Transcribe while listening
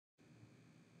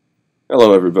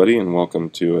Hello everybody and welcome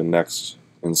to a next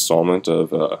installment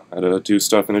of how to do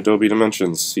stuff in Adobe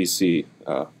Dimensions CC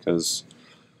because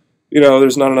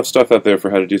there's not enough stuff out there for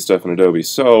how to do stuff in Adobe.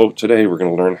 So today we're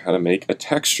going to learn how to make a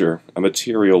texture, a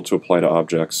material to apply to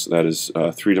objects that is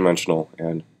three-dimensional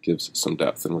and gives some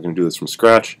depth. And we're going to do this from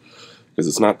scratch because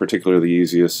it's not particularly the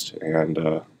easiest, and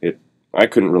I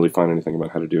couldn't really find anything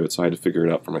about how to do it, so I had to figure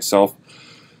it out for myself.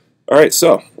 Alright,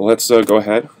 so let's go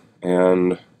ahead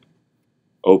and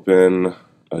open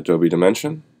Adobe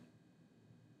Dimension,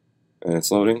 and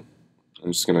it's loading.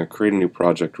 I'm just going to create a new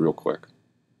project real quick.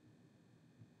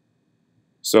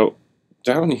 So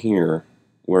down here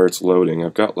where it's loading,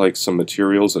 I've got like some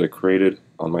materials that I created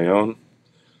on my own.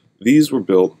 These were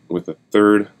built with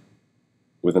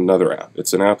another app.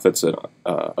 It's an app that's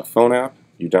a phone app.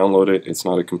 You download it. It's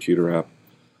not a computer app.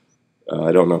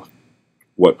 I don't know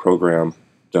what program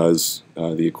does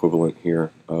the equivalent here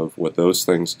of what those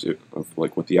things do, of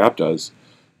like what the app does,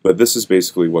 but this is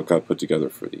basically what got put together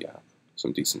for the app.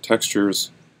 Some decent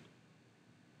textures,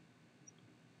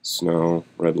 snow,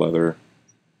 red leather,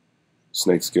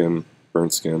 snakeskin,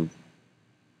 burnt skin.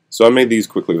 So I made these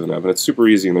quickly with an app, and it's super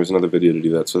easy, and there's another video to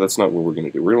do that, so that's not what we're going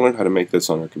to do. We're going to learn how to make this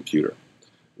on our computer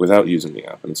without using the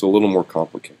app, and it's a little more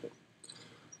complicated.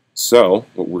 So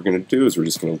what we're going to do is we're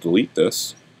just going to delete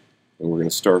this, and we're going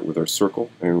to start with our circle,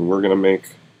 and we're going to make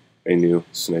a new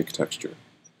snake texture.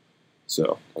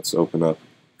 So let's open up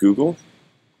Google.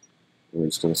 We're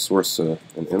just going to source an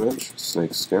image,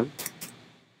 snake skin.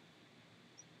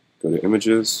 Go to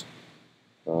Images.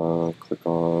 Click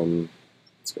on,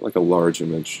 let's get like a large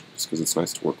image, just because it's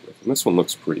nice to work with. And this one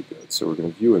looks pretty good. So we're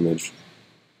going to View Image,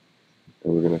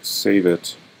 and we're going to save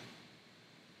it.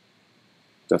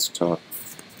 Desktop,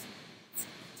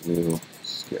 New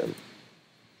Skin.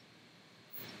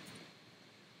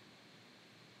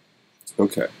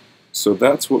 Okay, so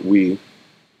that's what we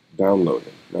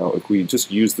downloaded. Now, if we just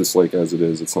use this like as it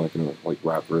is, it's not going to like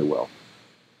wrap very well.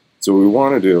 So what we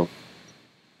want to do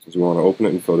is we want to open it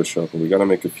in Photoshop, and we got to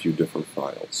make a few different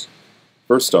files.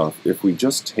 First off, if we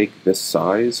just take this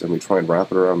size and we try and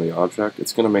wrap it around the object,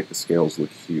 it's going to make the scales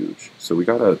look huge. So we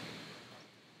got to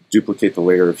duplicate the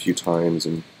layer a few times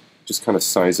and just kind of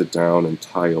size it down and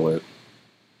tile it.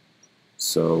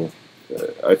 So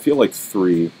I feel like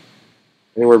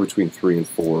anywhere between 3 and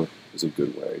 4 is a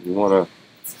good way. You want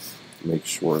to make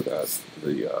sure that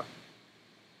the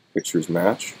pictures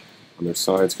match on their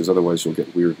sides, because otherwise you'll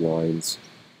get weird lines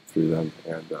through them,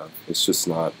 and it's just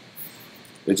not,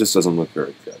 it just doesn't look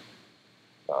very good.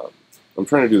 I'm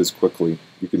trying to do this quickly.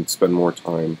 You can spend more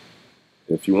time.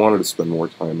 If you wanted to spend more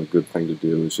time, a good thing to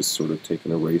do is just sort of take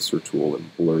an eraser tool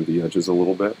and blur the edges a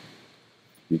little bit,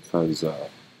 because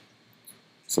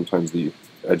sometimes the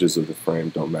edges of the frame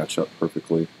don't match up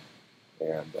perfectly,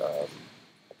 and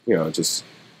it just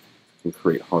can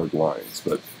create hard lines.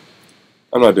 But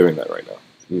I'm not doing that right now.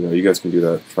 You guys can do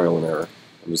that, trial and error.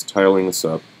 I'm just tiling this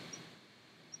up.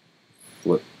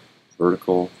 Flip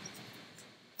vertical,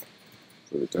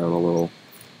 put it down a little,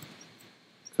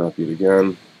 copy it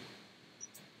again,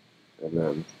 and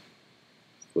then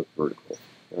flip vertical,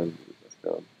 and move it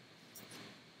back down.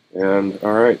 And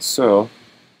alright, so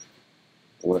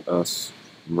let us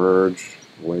merge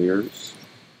layers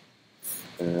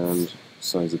and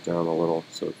size it down a little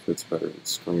so it fits better in the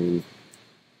screen.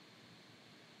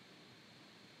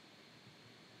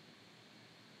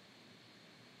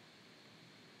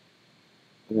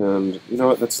 And you know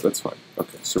what, that's fine.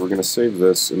 Okay, so we're going to save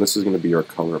this, and this is going to be our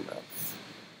color map.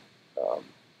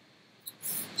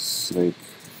 Snake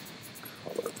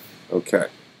color. Okay.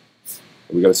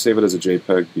 We got to save it as a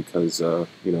JPEG because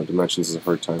Dimensions is a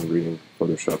hard time reading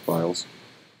Photoshop files.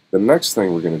 The next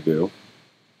thing we're going to do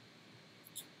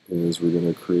is we're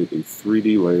going to create a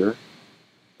 3D layer,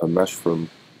 a mesh from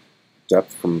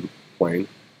depth from plane.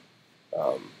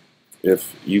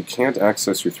 If you can't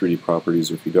access your 3D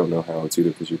properties, or if you don't know how, it's either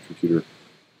because your computer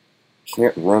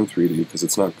can't run 3D because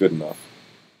it's not good enough,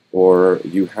 or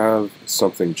you have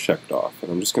something checked off.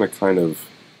 And I'm just going to kind of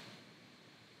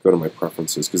go to my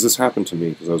preferences, because this happened to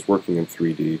me because I was working in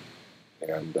 3D,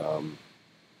 and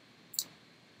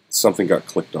something got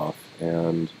clicked off.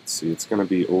 And let's see, it's going to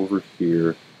be over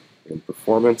here in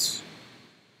Performance,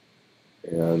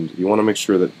 and you want to make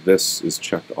sure that this is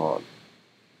checked on.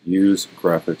 Use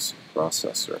Graphics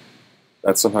Processor.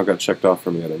 That somehow got checked off for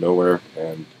me out of nowhere,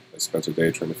 and I spent a day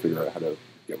trying to figure out how to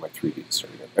get my 3D to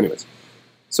start again. Anyways,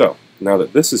 so now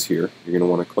that this is here, you're going to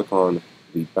want to click on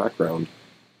the background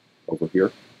over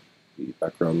here, the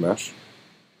background mesh,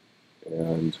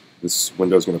 and this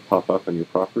window is going to pop up in your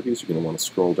properties. You're going to want to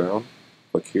scroll down,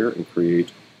 click here, and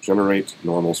generate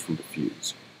normals from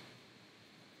diffuse.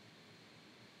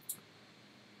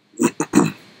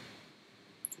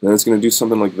 Then it's going to do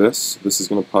something like this. This is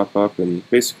going to pop up, and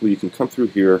basically you can come through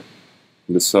here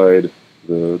and decide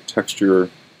the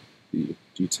texture, the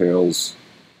details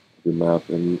of your map,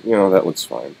 and that looks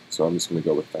fine. So I'm just going to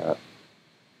go with that.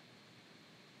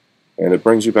 And it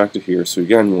brings you back to here. So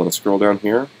again, you want to scroll down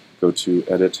here, go to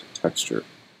Edit Texture.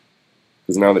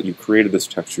 Because now that you've created this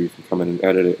texture, you can come in and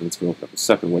edit it, and it's going to open up a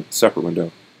separate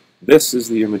window. This is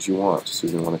the image you want. So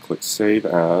you're going to want to click Save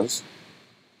As.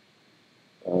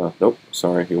 Nope,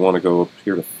 sorry. You want to go up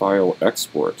here to File,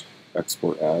 Export,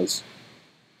 Export As.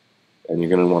 And you're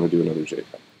going to want to do another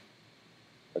JPEG.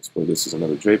 Export this as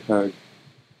another JPEG.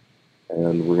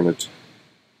 And we're going to,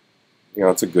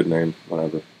 it's a good name,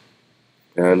 whatever.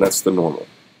 And that's the normal.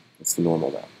 That's the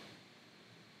normal map.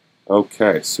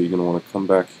 Okay, so you're going to want to come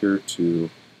back here to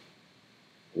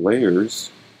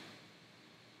Layers.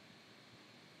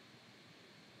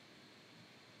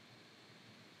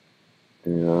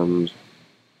 And,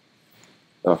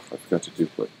 I forgot to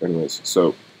duplicate. Anyways,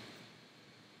 so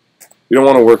you don't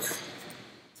want to work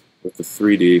with the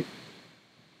 3D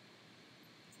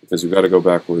because we've got to go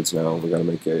backwards now. We've got to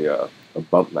make a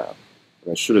bump map.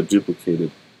 And I should have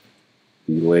duplicated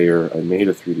the layer I made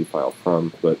a 3D file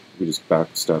from, but we just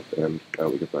backstep and now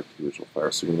we get back to the original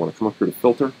file. So you're going to want to come up here to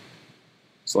Filter,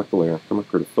 select the layer, come up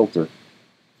here to Filter,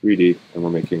 3D, and we're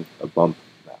making a bump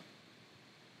map.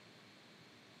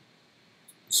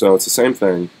 So it's the same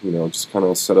thing, just kind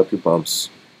of set up your bumps.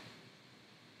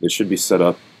 They should be set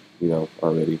up,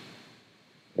 already.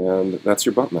 And that's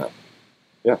your bump map.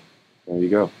 Yeah, there you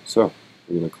go. So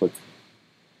we're going to click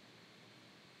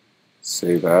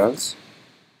Save As.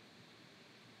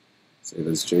 Save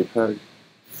as JPEG, and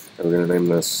we're going to name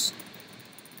this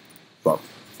bump.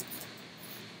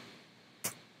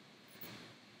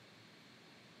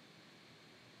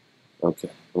 Okay,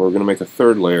 and we're going to make a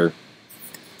third layer,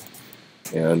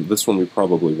 and this one we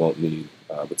probably won't need,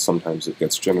 but sometimes it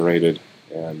gets generated,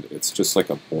 and it's just like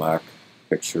a black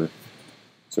picture,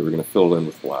 so we're going to fill it in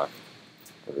with black,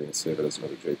 and we're going to save it as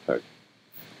another JPEG.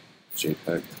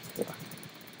 JPEG black.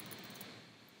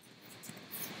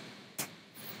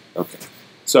 Okay,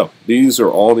 so these are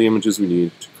all the images we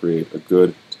need to create a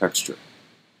good texture.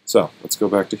 So let's go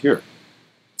back to here.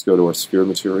 Let's go to our sphere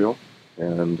material,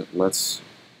 and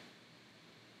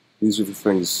these are the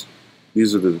things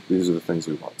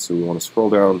we want. So we want to scroll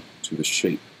down to the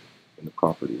shape in the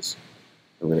properties.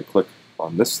 And we're going to click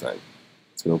on this thing.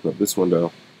 It's going to open up this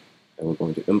window, and we're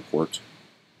going to import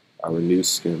our new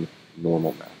skin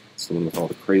normal map. It's the one with all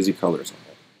the crazy colors on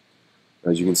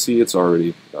it. As you can see, it's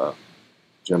already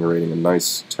generating a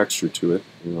nice texture to it,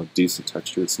 a decent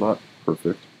texture. It's not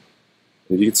perfect.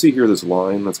 And you can see here this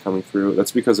line that's coming through.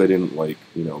 That's because I didn't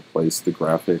place the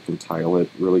graphic and tile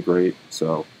it really great.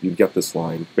 So you get this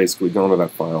line. Basically go into that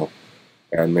file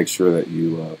and make sure that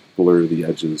you blur the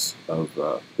edges of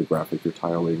the graphic you're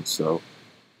tiling so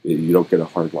you don't get a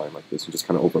hard line like this. You just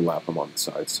kind of overlap them on the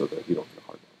sides so that you don't get a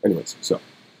hard line. Anyways, so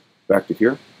back to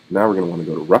here. Now we're going to want to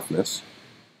go to Roughness,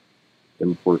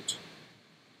 import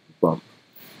bump.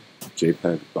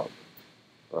 JPEG bump.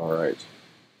 Alright.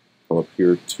 Come up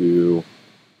here to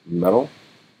Metal.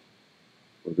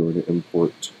 We're going to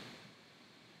import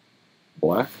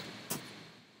black.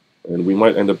 And we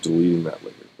might end up deleting that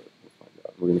later, but we'll find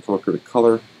out. We're going to come up here to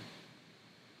Color.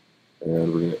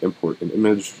 And we're going to import an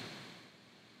image.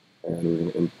 And we're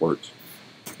going to import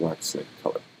black snake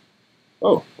color.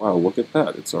 Oh, wow, look at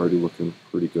that. It's already looking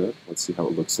pretty good. Let's see how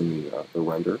it looks in the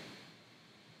render.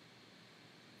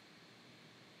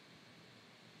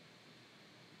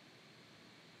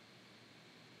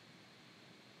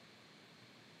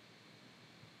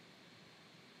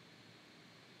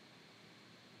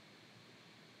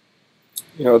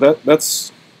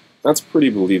 That's pretty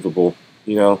believable.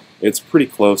 It's pretty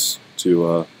close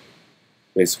to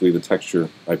basically the texture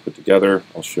I put together.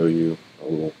 I'll show you a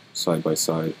little side by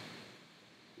side.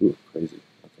 Ooh, crazy.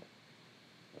 Okay.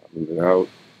 Move it out.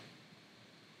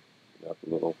 Up a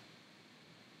little.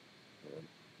 And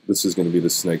this is going to be the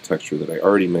snake texture that I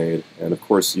already made, and of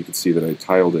course you can see that I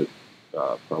tiled it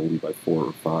probably by 4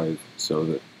 or 5, so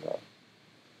that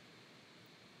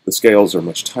the scales are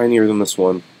much tinier than this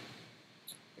one.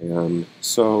 And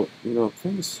so,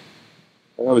 things,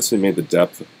 I obviously made the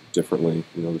depth differently.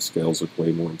 The scales look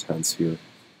way more intense here.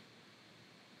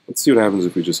 Let's see what happens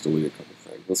if we just delete a couple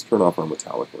things. Let's turn off our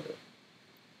metallic layer.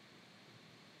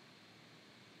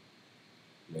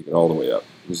 Make it all the way up.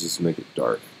 Let's just make it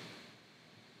dark.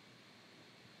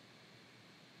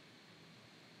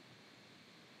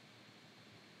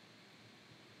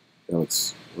 Now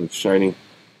it's shiny.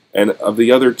 And of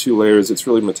the other 2 layers, it's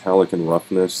really metallic and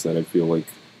roughness that I feel like,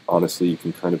 honestly, you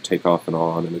can kind of take off and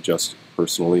on and adjust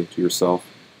personally to yourself.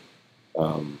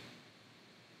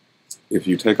 If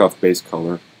you take off base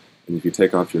color, and if you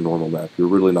take off your normal map, you're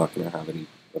really not going to have any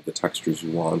of the textures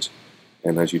you want.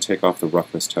 And as you take off the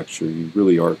roughness texture, you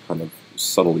really are kind of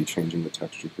subtly changing the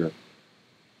texture here.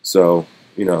 So,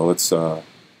 you know, let's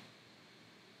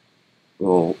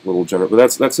little general.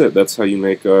 But that's it. That's how you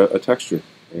make a texture,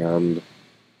 and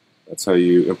that's how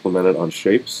you implement it on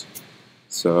shapes.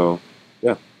 So,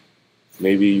 yeah,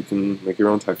 maybe you can make your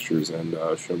own textures and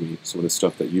show me some of the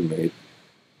stuff that you made.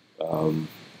 You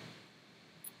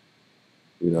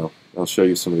know, I'll show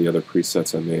you some of the other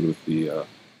presets I made with the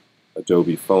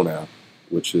Adobe phone app,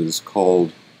 which is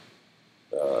called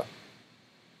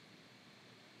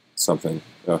something.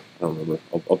 I don't remember.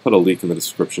 I'll put a link in the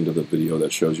description to the video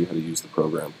that shows you how to use the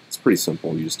program. It's pretty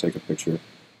simple. You just take a picture,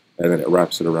 and then it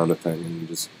wraps it around a thing, and you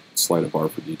just slide a bar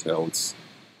for detail.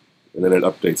 And then it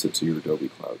updates it to your Adobe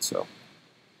Cloud. So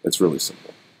it's really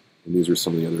simple. And these are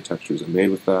some of the other textures I made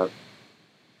with that.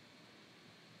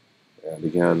 And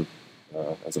again,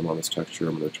 as I'm on this texture,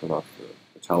 I'm going to turn off the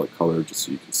metallic color just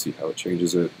so you can see how it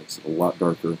changes it. Makes it a lot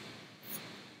darker.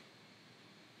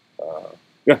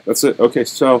 Yeah, that's it. Okay,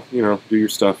 so, you know, do your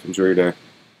stuff. Enjoy your day.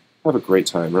 Have a great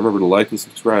time. Remember to like and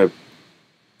subscribe,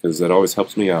 because that always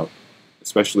helps me out,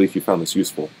 especially if you found this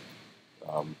useful.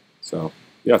 So,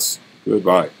 yes,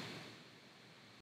 goodbye.